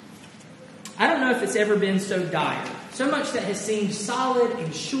I don't know if it's ever been so dire. So much that has seemed solid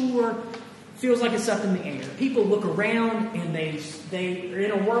and sure feels like it's up in the air. People look around and they're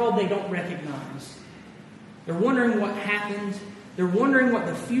in a world they don't recognize. They're wondering what happened. They're wondering what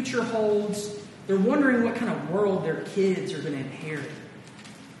the future holds. They're wondering what kind of world their kids are going to inherit.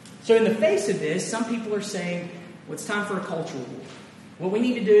 So in the face of this, some people are saying, well, it's time for a cultural war. What we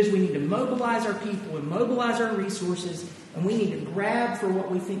need to do is we need to mobilize our people and mobilize our resources, and we need to grab for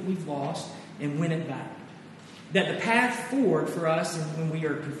what we think we've lost and win it back. That the path forward for us when we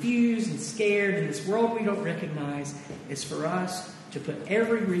are confused and scared in this world we don't recognize is for us to put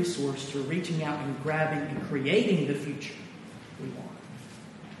every resource to reaching out and grabbing and creating the future we want.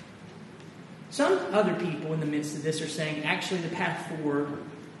 Some other people in the midst of this are saying actually the path forward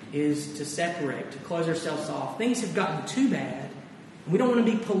is to separate, to close ourselves off. Things have gotten too bad. We don't want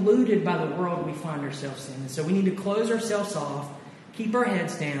to be polluted by the world we find ourselves in. And so we need to close ourselves off, keep our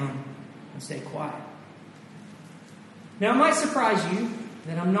heads down, and stay quiet. Now, it might surprise you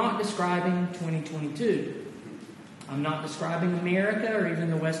that I'm not describing 2022. I'm not describing America or even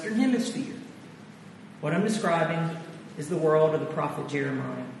the Western Hemisphere. What I'm describing is the world of the prophet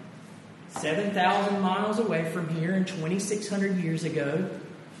Jeremiah. 7,000 miles away from here and 2,600 years ago,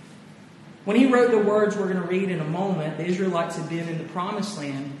 when he wrote the words we're going to read in a moment, the Israelites had been in the Promised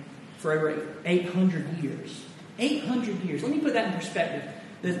Land for over 800 years. 800 years. Let me put that in perspective.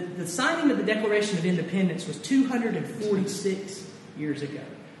 The signing of the Declaration of Independence was 246 years ago.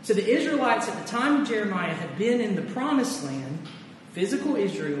 So the Israelites at the time of Jeremiah had been in the Promised Land, physical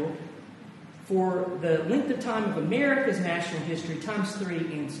Israel, for the length of time of America's national history, times 3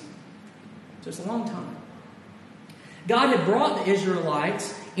 and some. So it's a long time. God had brought the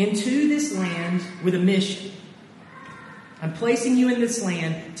Israelites into this land with a mission. I'm placing you in this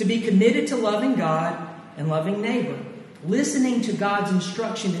land to be committed to loving God and loving neighbor, listening to God's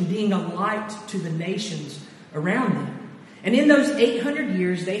instruction and being a light to the nations around them. And in those 800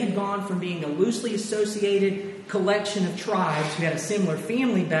 years, they had gone from being a loosely associated collection of tribes who had a similar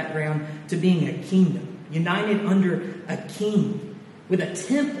family background to being a kingdom, united under a king with a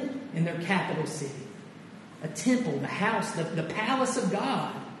temple in their capital city. A temple, the house, the palace of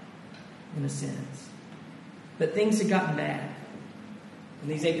God, in a sense. But things had gotten bad. In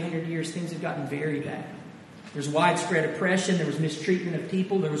these 800 years, things have gotten very bad. There's widespread oppression. There was mistreatment of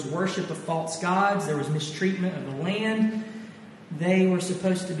people. There was worship of false gods. There was mistreatment of the land. They were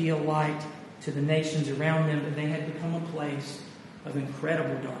supposed to be a light to the nations around them, but they had become a place of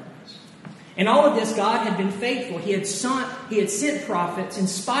incredible darkness. In all of this, God had been faithful. He had sent prophets,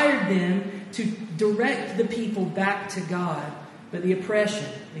 inspired them to direct the people back to God. But the oppression,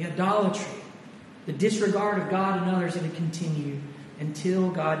 the idolatry, the disregard of God and others had continued until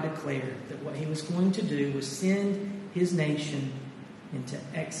God declared that what he was going to do was send his nation into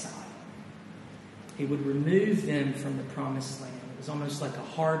exile. He would remove them from the promised land. It was almost like a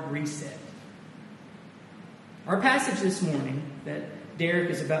hard reset. Our passage this morning that Derek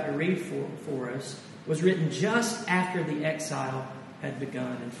is about to read for us was written just after the exile had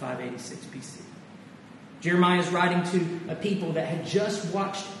begun in 586 BC. Jeremiah is writing to a people that had just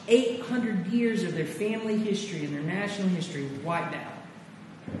watched 800 years of their family history and their national history wiped out.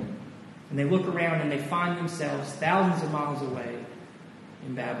 And they look around and they find themselves thousands of miles away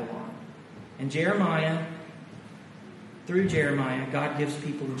in Babylon. And through Jeremiah, God gives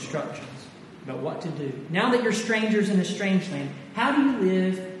people instructions about what to do. Now that you're strangers in a strange land, how do you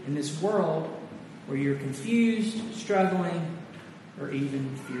live in this world where you're confused, struggling, or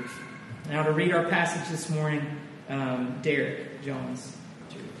even fearful? Now to read our passage this morning, Derek Jones.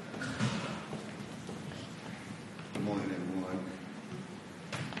 Good morning, everyone.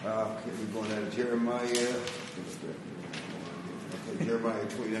 We're going out of Jeremiah. Jeremiah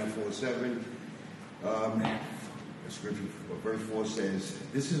 29:4-7. The scripture, verse 4 says,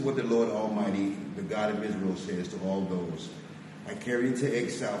 "This is what the Lord Almighty, the God of Israel, says to all those I carried into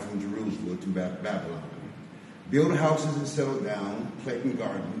exile from Jerusalem to Babylon. Build houses and settle down, plant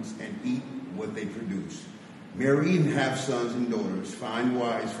gardens, and eat what they produce. Marry and have sons and daughters. Find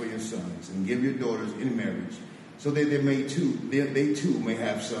wives for your sons, and give your daughters in marriage, so that they too may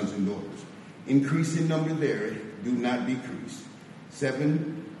have sons and daughters. Increase in number there, do not decrease.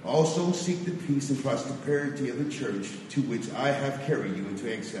 7. Also seek the peace and prosperity of the church to which I have carried you into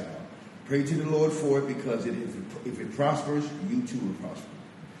exile. Pray to the Lord for it, because if it prospers, you too will prosper."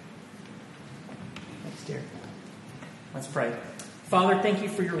 Thanks, Derek. Let's pray. Father, thank you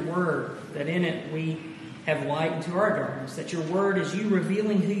for your word, that in it we have light into our darkness, that your word is you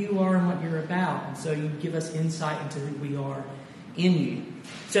revealing who you are and what you're about, and so you give us insight into who we are in you.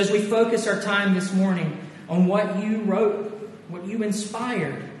 So as we focus our time this morning on what you wrote, what you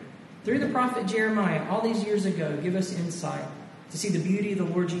inspired, through the prophet Jeremiah, all these years ago, give us insight to see the beauty of the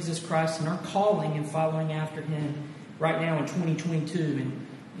Lord Jesus Christ and our calling and following after Him right now in 2022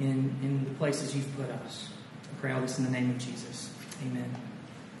 in the places You've put us. I pray all this in the name of Jesus. Amen.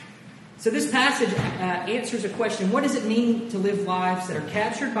 So this passage answers a question: what does it mean to live lives that are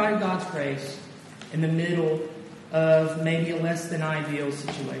captured by God's grace in the middle of maybe a less than ideal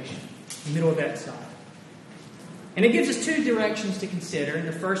situation, in the middle of exile? And it gives us two directions to consider. And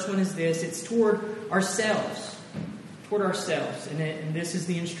the first one is this: it's toward ourselves. Toward ourselves. And this is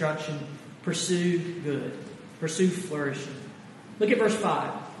the instruction: pursue good. Pursue flourishing. Look at verse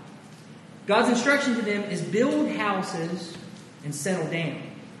 5. God's instruction to them is build houses and settle down.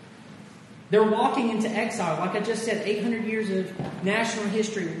 They're walking into exile. Like I just said, 800 years of national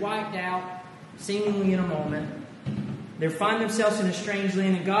history wiped out seemingly in a moment. They find themselves in a strange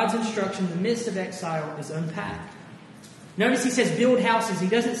land, and God's instruction in the midst of exile is unpacked. Notice He says build houses. He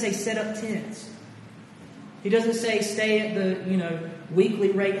doesn't say set up tents. He doesn't say stay at the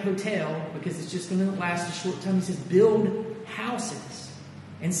weekly rate hotel because it's just going to last a short time. He says build houses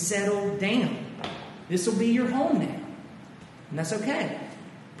and settle down. This will be your home now. And that's okay.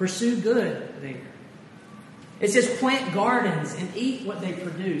 Pursue good there. It says plant gardens and eat what they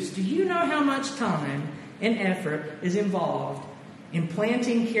produce. Do you know how much time and effort is involved in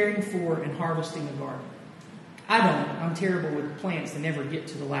planting, caring for, and harvesting a garden? I don't. I'm terrible with plants that never get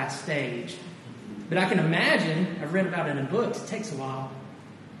to the last stage. But I can imagine, I've read about it in books, it takes a while.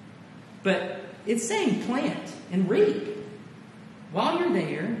 But it's saying plant and reap. While you're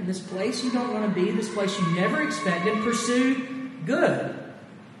there, in this place you don't want to be, this place you never expected, pursue good.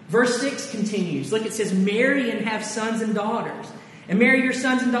 Verse 6 continues. Look, it says, marry and have sons and daughters. And marry your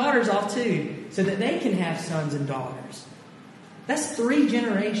sons and daughters off too, so that they can have sons and daughters. That's 3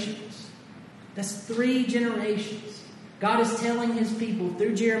 generations. That's 3 generations. God is telling His people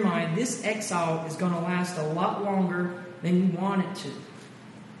through Jeremiah, this exile is going to last a lot longer than you want it to.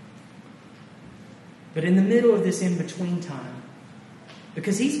 But in the middle of this in-between time,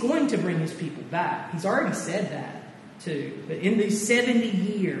 because He's going to bring His people back. He's already said that too. But in these 70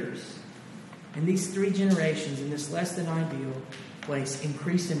 years, in these 3 generations, in this less than ideal place,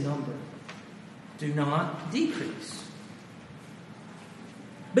 increase in number. Do not decrease.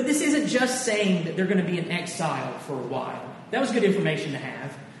 But this isn't just saying that they're going to be in exile for a while. That was good information to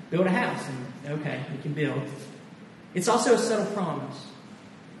have. Build a house and, okay, we can build. It's also a subtle promise.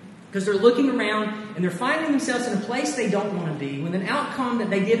 Because they're looking around and they're finding themselves in a place they don't want to be with an outcome that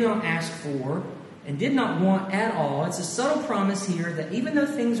they did not ask for and did not want at all. It's a subtle promise here that even though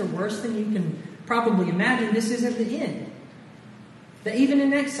things are worse than you can probably imagine, this isn't the end. That even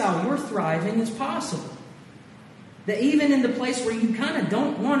in exile, your thriving is possible. That even in the place where you kind of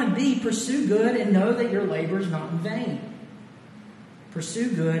don't want to be, pursue good and know that your labor is not in vain.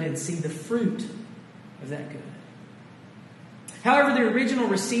 Pursue good and see the fruit of that good. However, the original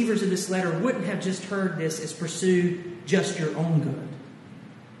receivers of this letter wouldn't have just heard this as pursue just your own good.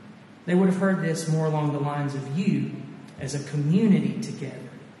 They would have heard this more along the lines of you as a community together.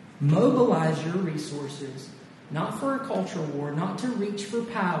 Mobilize your resources, not for a culture war, not to reach for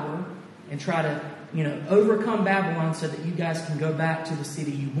power and try to overcome Babylon so that you guys can go back to the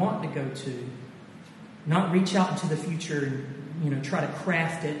city you want to go to. Not reach out into the future and, try to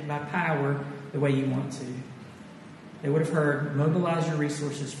craft it by power the way you want to. They would have heard, mobilize your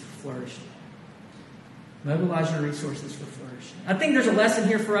resources for flourishing. Mobilize your resources for flourishing. I think there's a lesson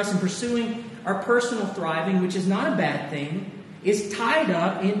here for us in pursuing our personal thriving, which is not a bad thing, is tied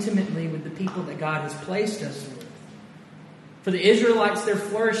up intimately with the people that God has placed us with. For the Israelites, their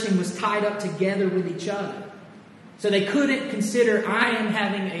flourishing was tied up together with each other. So they couldn't consider, I am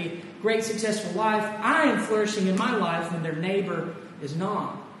having a great, successful life. I am flourishing in my life when their neighbor is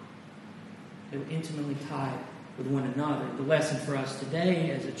not. They were intimately tied with one another. The lesson for us today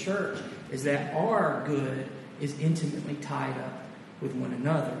as a church is that our good is intimately tied up with one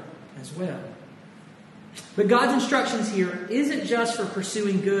another as well. But God's instructions here isn't just for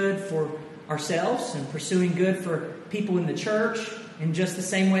pursuing good for ourselves and pursuing good for people in the church in just the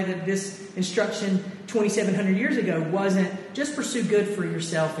same way that this instruction 2,700 years ago wasn't just pursue good for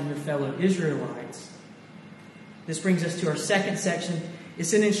yourself and your fellow Israelites. This brings us to our second section.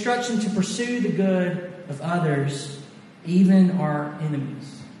 It's an instruction to pursue the good of others, even our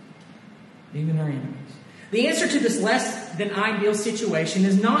enemies. Even our enemies. The answer to this less than ideal situation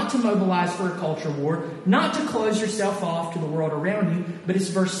is not to mobilize for a culture war, not to close yourself off to the world around you, but it's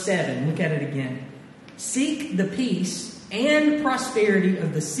verse 7. Look at it again. Seek the peace and prosperity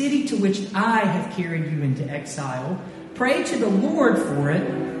of the city to which I have carried you into exile. Pray to the Lord for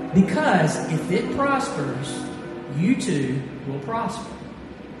it, because if it prospers, you too will prosper.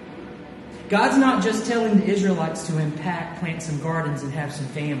 God's not just telling the Israelites to plant some gardens and have some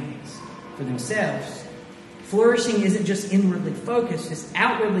families for themselves. Flourishing isn't just inwardly focused, it's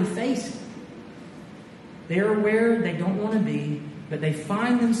outwardly facing. They're where they don't want to be, but they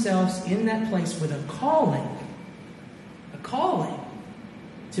find themselves in that place with a calling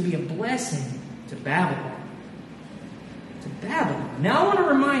to be a blessing to Babylon. To Babylon. Now I want to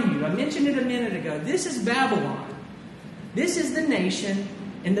remind you, I mentioned it a minute ago, this is Babylon. This is the nation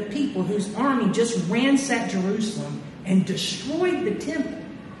and the people whose army just ransacked Jerusalem and destroyed the temple.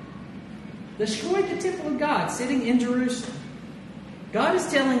 Destroyed the temple of God sitting in Jerusalem. God is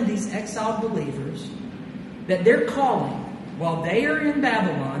telling these exiled believers that their calling, while they are in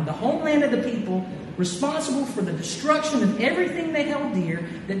Babylon, the homeland of the people responsible for the destruction of everything they held dear,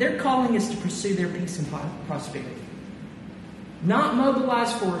 that their calling is to pursue their peace and prosperity. Not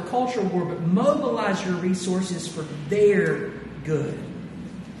mobilize for a cultural war, but mobilize your resources for their good,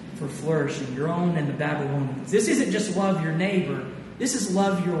 for flourishing, your own and the Babylonians. This isn't just love your neighbor. This is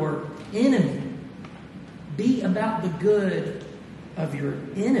love your enemy. Be about the good of your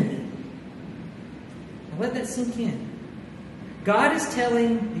enemy. Now let that sink in. God is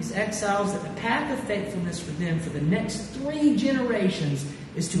telling these exiles that the path of faithfulness for them for the next 3 generations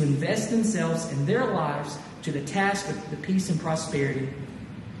is to invest themselves and their lives to the task of the peace and prosperity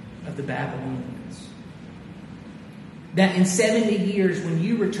of the Babylonians. That in 70 years, when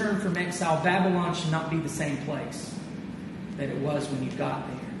you return from exile, Babylon should not be the same place that it was when you got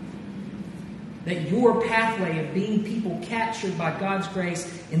there. That your pathway of being people captured by God's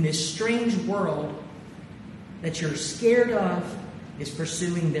grace in this strange world that you're scared of is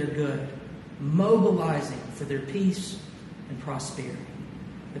pursuing their good, mobilizing for their peace and prosperity.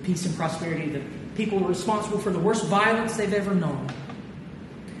 The peace and prosperity of the people responsible for the worst violence they've ever known.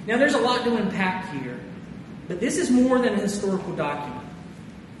 Now, there's a lot to unpack here, but this is more than a historical document.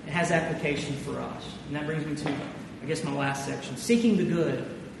 It has application for us. And that brings me to, I guess, my last section, seeking the good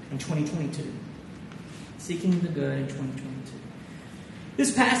in 2022. Seeking the good in 2022.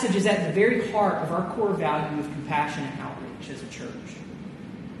 This passage is at the very heart of our core value of compassionate outreach as a church.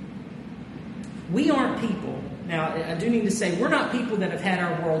 We aren't people. Now, I do need to say, we're not people that have had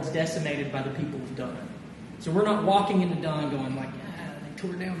our worlds decimated by the people of Dunn. So we're not walking into Dunn going like, they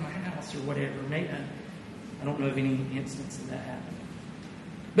tore down my house or whatever. Maybe, I don't know of any instance of that happening.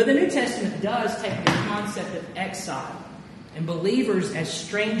 But the New Testament does take the concept of exile and believers as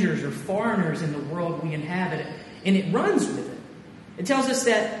strangers or foreigners in the world we inhabit, and it runs with it. It tells us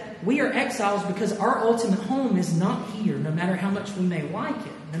that we are exiles because our ultimate home is not here, no matter how much we may like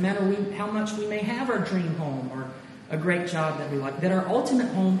it, no matter how much we may have our dream home or a great job that we like, that our ultimate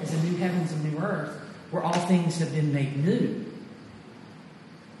home is a new heavens and new earth where all things have been made new.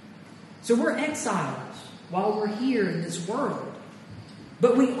 So we're exiles while we're here in this world.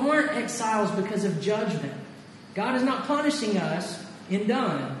 But we aren't exiles because of judgment. God is not punishing us in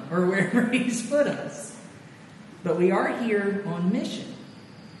Dunn or wherever He's put us. But we are here on mission.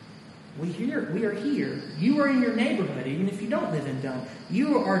 We are here. You are in your neighborhood, even if you don't live in Dunn.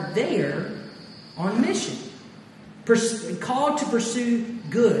 You are there on mission. Called to pursue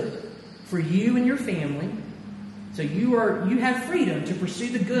good for you and your family. So you have freedom to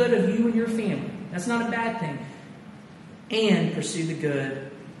pursue the good of you and your family. That's not a bad thing. And pursue the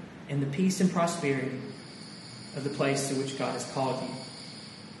good and the peace and prosperity of the place to which God has called you.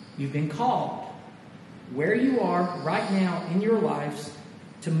 You've been called where you are right now in your lives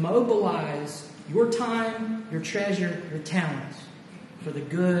to mobilize your time, your treasure, your talents for the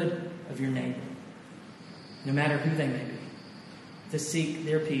good of your neighbor, no matter who they may be, to seek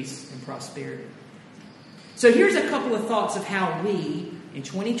their peace and prosperity. So here's a couple of thoughts of how we, in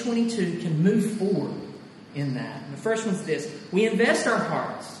 2022, can move forward in that. And the first one's this. We invest our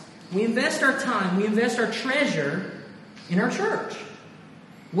hearts. We invest our time. We invest our treasure in our church.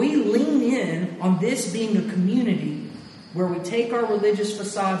 We lean in on this being a community where we take our religious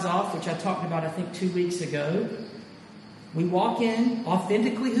facades off, which I talked about, I think, 2 weeks ago. We walk in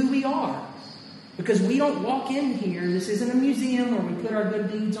authentically who we are. Because we don't walk in here. This isn't a museum where we put our good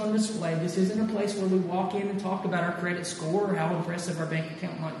deeds on display. This isn't a place where we walk in and talk about our credit score or how impressive our bank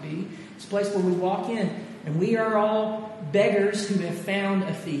account might be. It's a place where we walk in and we are all beggars who have found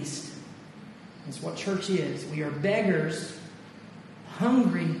a feast. That's what church is. We are beggars,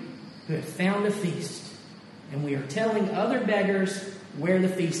 hungry, who have found a feast. And we are telling other beggars where the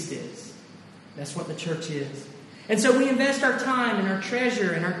feast is. That's what the church is. And so we invest our time and our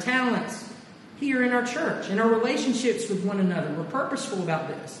treasure and our talents here in our church, in our relationships with one another. We're purposeful about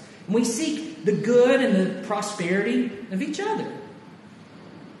this. And we seek the good and the prosperity of each other.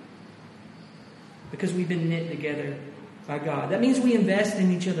 Because we've been knit together by God. That means we invest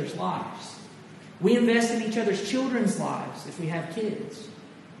in each other's lives. We invest in each other's children's lives if we have kids.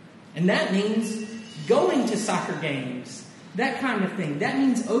 And that means going to soccer games, that kind of thing. That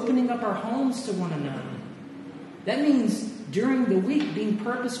means opening up our homes to one another. That means during the week being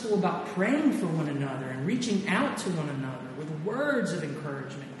purposeful about praying for one another and reaching out to one another with words of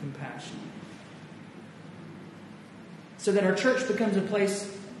encouragement and compassion. So that our church becomes a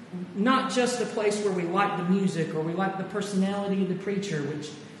place, not just a place where we like the music or we like the personality of the preacher, which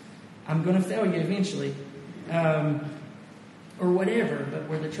I'm going to fail you eventually, or whatever, but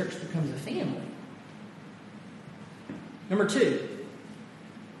where the church becomes a family. Number 2,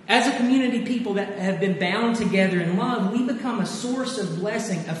 as a community, people that have been bound together in love, we become a source of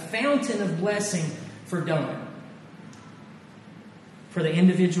blessing, a fountain of blessing for Dunn, for the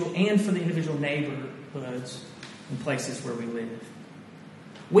individual and for the individual neighborhoods and places where we live.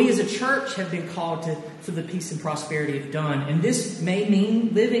 We as a church have been called for the peace and prosperity of Dunn, and this may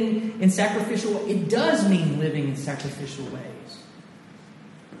mean living in sacrificial ways. It does mean living in sacrificial ways.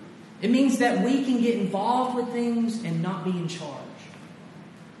 It means that we can get involved with things and not be in charge.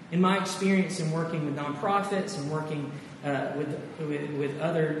 In my experience in working with nonprofits and working with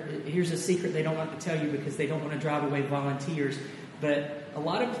other, here's a secret they don't want to tell you because they don't want to drive away volunteers, but a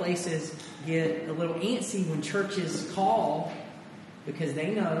lot of places get a little antsy when churches call because they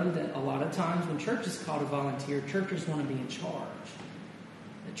know that a lot of times when churches call to volunteer, churches want to be in charge.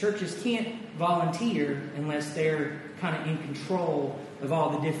 The churches can't volunteer unless they're kind of in control of all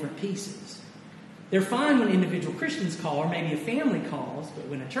the different pieces. They're fine when individual Christians call, or maybe a family calls, but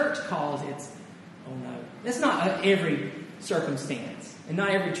when a church calls, it's, oh no. That's not every circumstance, and not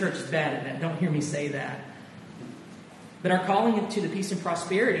every church is bad at that. Don't hear me say that. But our calling to the peace and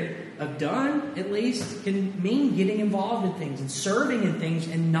prosperity of Dunn, at least, can mean getting involved in things and serving in things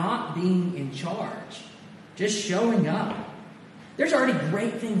and not being in charge. Just showing up. There's already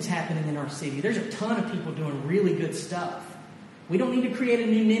great things happening in our city. There's a ton of people doing really good stuff. We don't need to create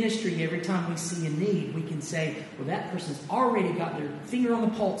a new ministry every time we see a need. We can say, well, that person's already got their finger on the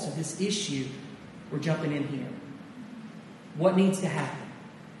pulse of this issue. We're jumping in here. What needs to happen?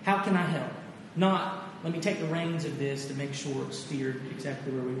 How can I help? Not, let me take the reins of this to make sure it's steered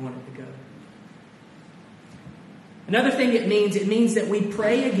exactly where we want it to go. Another thing it means that we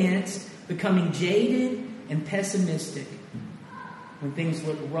pray against becoming jaded and pessimistic when things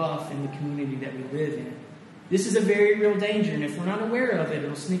look rough in the community that we live in. This is a very real danger, and if we're not aware of it,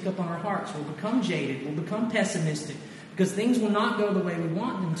 it'll sneak up on our hearts. We'll become jaded. We'll become pessimistic because things will not go the way we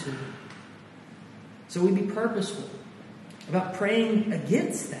want them to. So we be purposeful about praying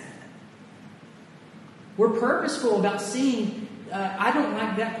against that. We're purposeful about seeing, I don't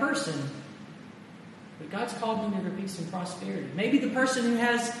like that person, but God's called me to peace and prosperity. Maybe the person who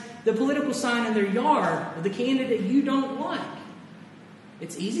has the political sign in their yard or the candidate you don't like.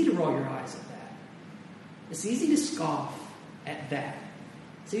 It's easy to roll your eyes at that. It's easy to scoff at that.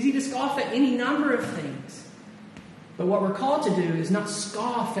 It's easy to scoff at any number of things. But what we're called to do is not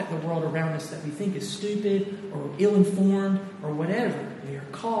scoff at the world around us that we think is stupid or ill-informed or whatever. We are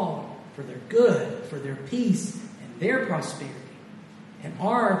called for their good, for their peace and their prosperity. And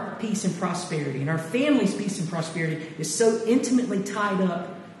our peace and prosperity and our family's peace and prosperity is so intimately tied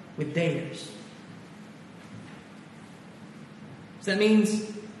up with theirs. So that means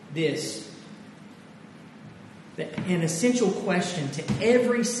this. An essential question to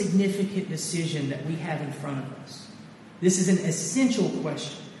every significant decision that we have in front of us. This is an essential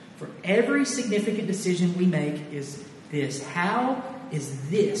question for every significant decision we make is this. How is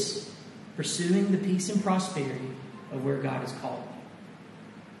this pursuing the peace and prosperity of where God has called me?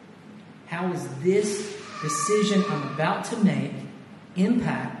 How is this decision I'm about to make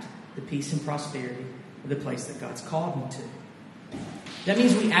impact the peace and prosperity of the place that God's called me to? That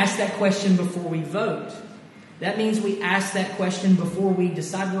means we ask that question before we vote. That means we ask that question before we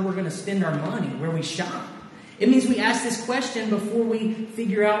decide where we're going to spend our money, where we shop. It means we ask this question before we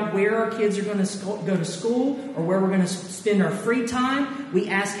figure out where our kids are going to go to school or where we're going to spend our free time. We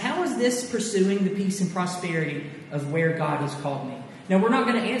ask, how is this pursuing the peace and prosperity of where God has called me? Now, we're not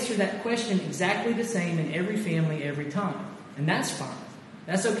going to answer that question exactly the same in every family every time. And that's fine.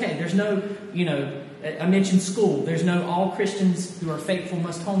 That's okay. There's no, I mentioned school. There's no all Christians who are faithful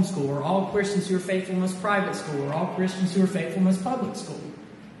must homeschool, or all Christians who are faithful must private school, or all Christians who are faithful must public school.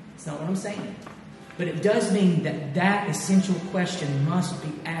 That's not what I'm saying. But it does mean that essential question must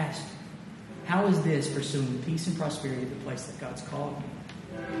be asked. How is this pursuing the peace and prosperity of the place that God's called me?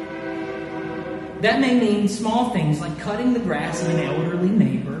 That may mean small things like cutting the grass of an elderly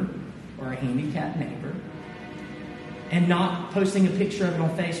neighbor or a handicapped neighbor, and not posting a picture of it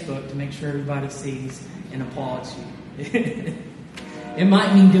on Facebook to make sure everybody sees and applauds you. It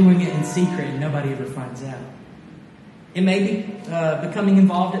might mean doing it in secret and nobody ever finds out. It may be becoming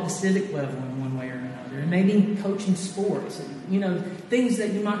involved at the civic level in one way or another. It may be coaching sports. Things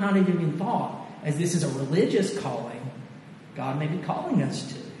that you might not have even thought. As this is a religious calling, God may be calling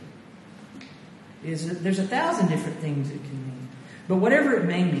us to. There's 1,000 different things it can mean. But whatever it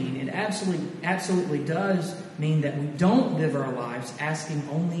may mean, it absolutely does mean that we don't live our lives asking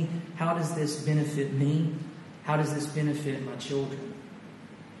only, how does this benefit me? How does this benefit my children?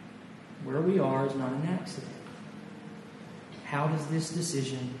 Where we are is not an accident. How does this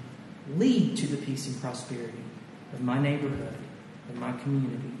decision lead to the peace and prosperity of my neighborhood, of my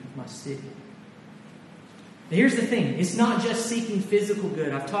community, of my city? But here's the thing. It's not just seeking physical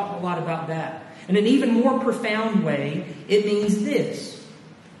good. I've talked a lot about that. In an even more profound way, it means this.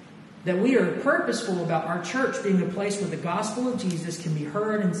 That we are purposeful about our church being a place where the gospel of Jesus can be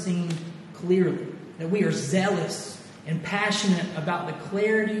heard and seen clearly. That we are zealous and passionate about the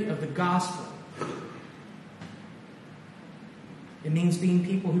clarity of the gospel. It means being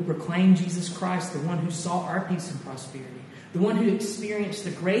people who proclaim Jesus Christ, the one who saw our peace and prosperity. The one who experienced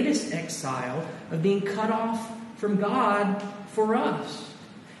the greatest exile of being cut off from God for us.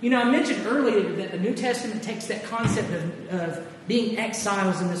 I mentioned earlier that the New Testament takes that concept of being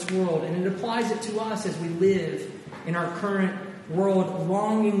exiles in this world and it applies it to us as we live in our current world,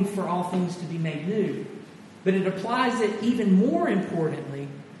 longing for all things to be made new. But it applies it even more importantly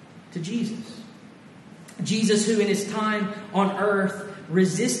to Jesus. Jesus, who in his time on earth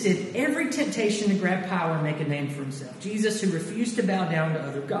resisted every temptation to grab power and make a name for himself. Jesus, who refused to bow down to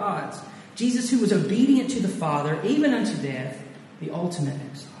other gods. Jesus, who was obedient to the Father, even unto death, the ultimate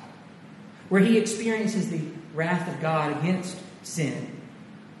exile, where he experiences the wrath of God against sin.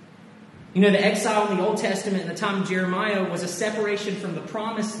 The exile in the Old Testament at the time of Jeremiah was a separation from the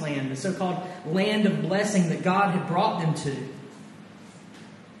promised land, the so-called land of blessing that God had brought them to.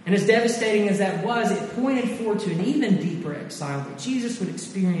 And as devastating as that was, it pointed forward to an even deeper exile that Jesus would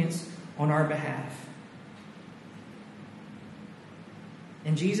experience on our behalf.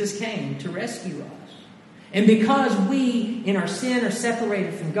 And Jesus came to rescue us. And because we, in our sin, are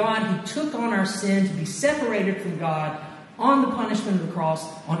separated from God, he took on our sin to be separated from God on the punishment of the cross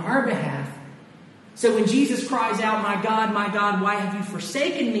on our behalf. So when Jesus cries out, my God, why have you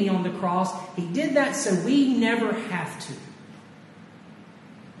forsaken me on the cross? He did that so we never have to.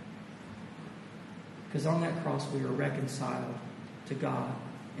 Because on that cross we are reconciled to God.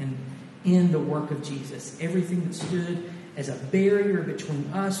 And in the work of Jesus, everything that stood as a barrier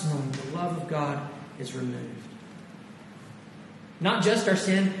between us knowing the love of God is removed. Not just our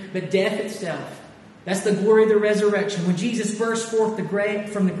sin, but death itself. That's the glory of the resurrection. When Jesus burst forth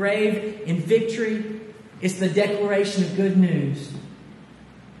from the grave in victory, it's the declaration of good news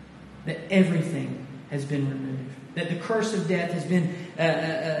that everything has been removed. That the curse of death has been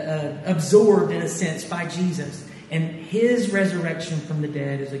absorbed, in a sense, by Jesus. And his resurrection from the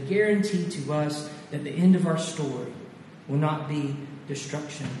dead is a guarantee to us that the end of our story will not be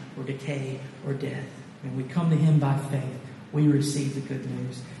destruction or decay or death. When we come to him by faith, we receive the good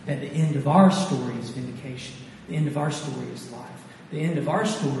news that the end of our story is vindication. The end of our story is life. The end of our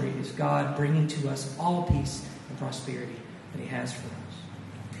story is God bringing to us all peace and prosperity that he has for us.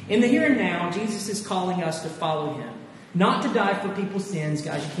 In the here and now, Jesus is calling us to follow him. Not to die for people's sins.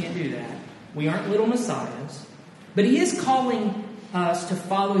 Guys, you can't do that. We aren't little messiahs. But he is calling us to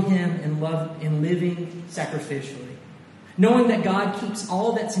follow him in love, in living sacrificially. Knowing that God keeps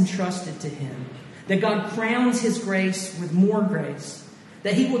all that's entrusted to him. That God crowns his grace with more grace.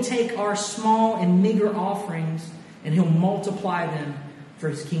 That he will take our small and meager offerings and he'll multiply them for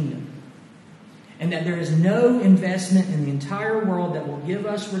his kingdom. And that there is no investment in the entire world that will give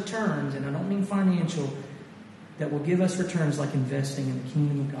us returns, and I don't mean financial, that will give us returns like investing in the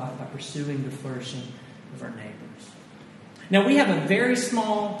kingdom of God by pursuing the flourishing of our neighbors. Now we have a very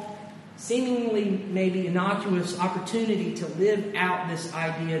small, seemingly maybe innocuous opportunity to live out this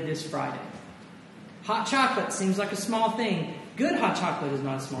idea this Friday. Hot chocolate seems like a small thing. Good hot chocolate is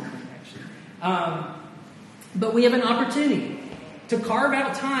not a small thing, actually. But we have an opportunity to carve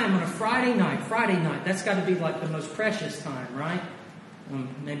out time on a Friday night. That's got to be like the most precious time, right?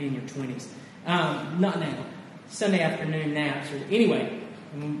 Maybe in your 20s. Not now. Sunday afternoon naps. Anyway,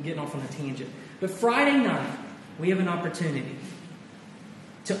 I'm getting off on a tangent. But Friday night, we have an opportunity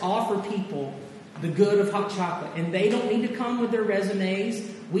to offer people the good of hot chocolate. And they don't need to come with their resumes.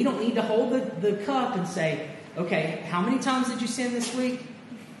 We don't need to hold the cup and say, okay, how many times did you sin this week?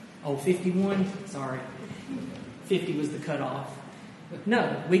 Oh, 51? Sorry. 50 was the cutoff.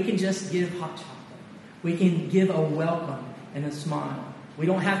 No, we can just give hot chocolate. We can give a welcome and a smile. We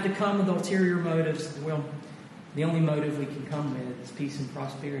don't have to come with ulterior motives. Well, The only motive we can come with is peace and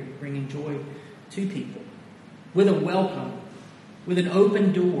prosperity, bringing joy to people, with a welcome, with an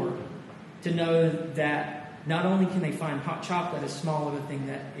open door, to know that not only can they find hot chocolate, as small of a thing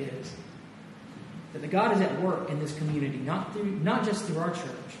that is, but that God is at work in this community, not just through our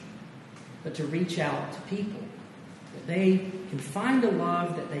church, but to reach out to people, that they can find a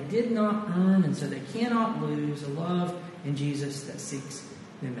love that they did not earn, and so they cannot lose, a love in Jesus that seeks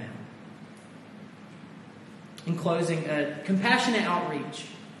them out. In closing, compassionate outreach,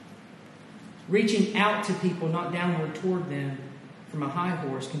 reaching out to people, not downward toward them from a high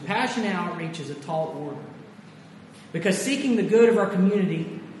horse. Compassionate outreach is a tall order, because seeking the good of our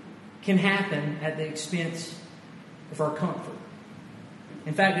community can happen at the expense of our comfort.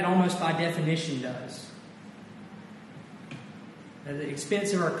 In fact, it almost by definition does. At the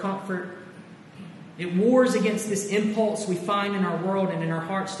expense of our comfort, it wars against this impulse we find in our world and in our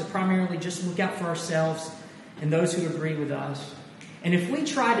hearts to primarily just look out for ourselves and those who agree with us. And if we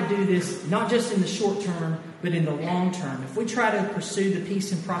try to do this, not just in the short term, but in the long term, if we try to pursue the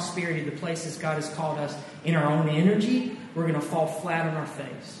peace and prosperity of the places God has called us in our own energy, we're going to fall flat on our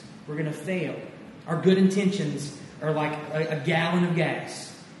face. We're going to fail. Our good intentions are like a gallon of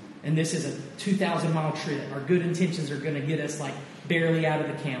gas, and this is a 2,000-mile trip. Our good intentions are going to get us like barely out of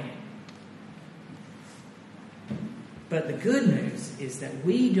the county. But the good news is that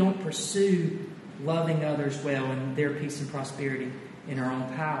we don't pursue loving others well and their peace and prosperity in our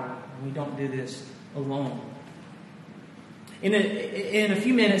own power. And we don't do this alone. In a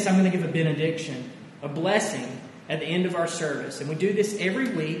few minutes, I'm going to give a benediction, a blessing at the end of our service. And we do this every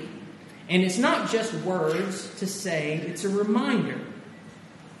week. And it's not just words to say, it's a reminder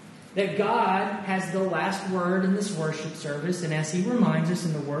that God has the last word in this worship service. And as He reminds us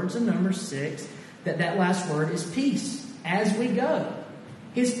in the words of number 6, that last word is peace as we go.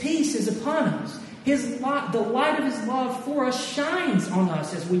 His peace is upon us. The light of His love for us shines on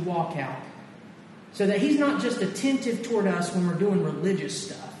us as we walk out. So that He's not just attentive toward us when we're doing religious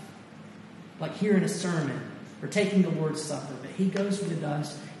stuff, like hearing a sermon or taking the Lord's Supper, but He goes with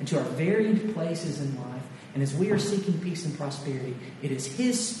us into our varied places in life. And as we are seeking peace and prosperity, it is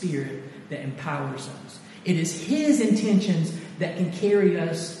His Spirit that empowers us. It is His intentions that can carry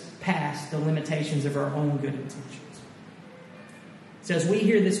us past the limitations of our own good intentions. So as we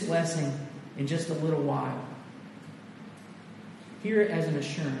hear this blessing in just a little while, hear it as an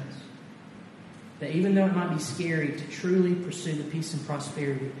assurance that even though it might be scary to truly pursue the peace and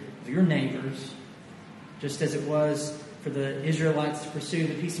prosperity of your neighbors, just as it was for the Israelites to pursue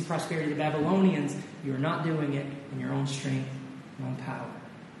the peace and prosperity of the Babylonians, you are not doing it in your own strength and own power.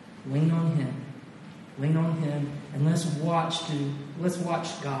 Lean on Him. Lean on Him, and let's watch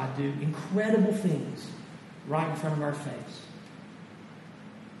God do incredible things right in front of our face.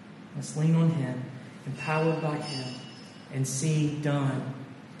 Let's lean on Him, empowered by Him, and see done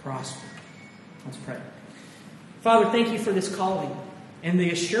prosper. Let's pray. Father, thank You for this calling and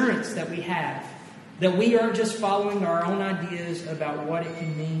the assurance that we have that we aren't just following our own ideas about what it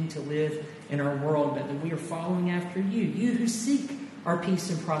can mean to live in our world, but that we are following after You, You who seek our peace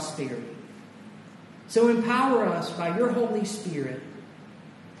and prosperity. So empower us by Your Holy Spirit,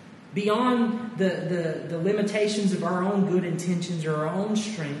 beyond the limitations of our own good intentions or our own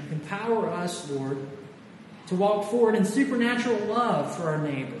strength. Empower us, Lord, to walk forward in supernatural love for our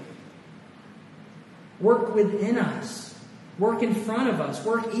neighbor. Work within us. Work in front of us.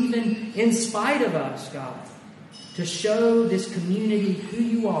 Work even in spite of us, God, to show this community who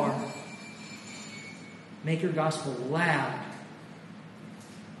You are. Make Your gospel loud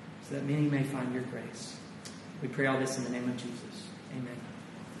so that many may find Your grace. We pray all this in the name of Jesus. Amen.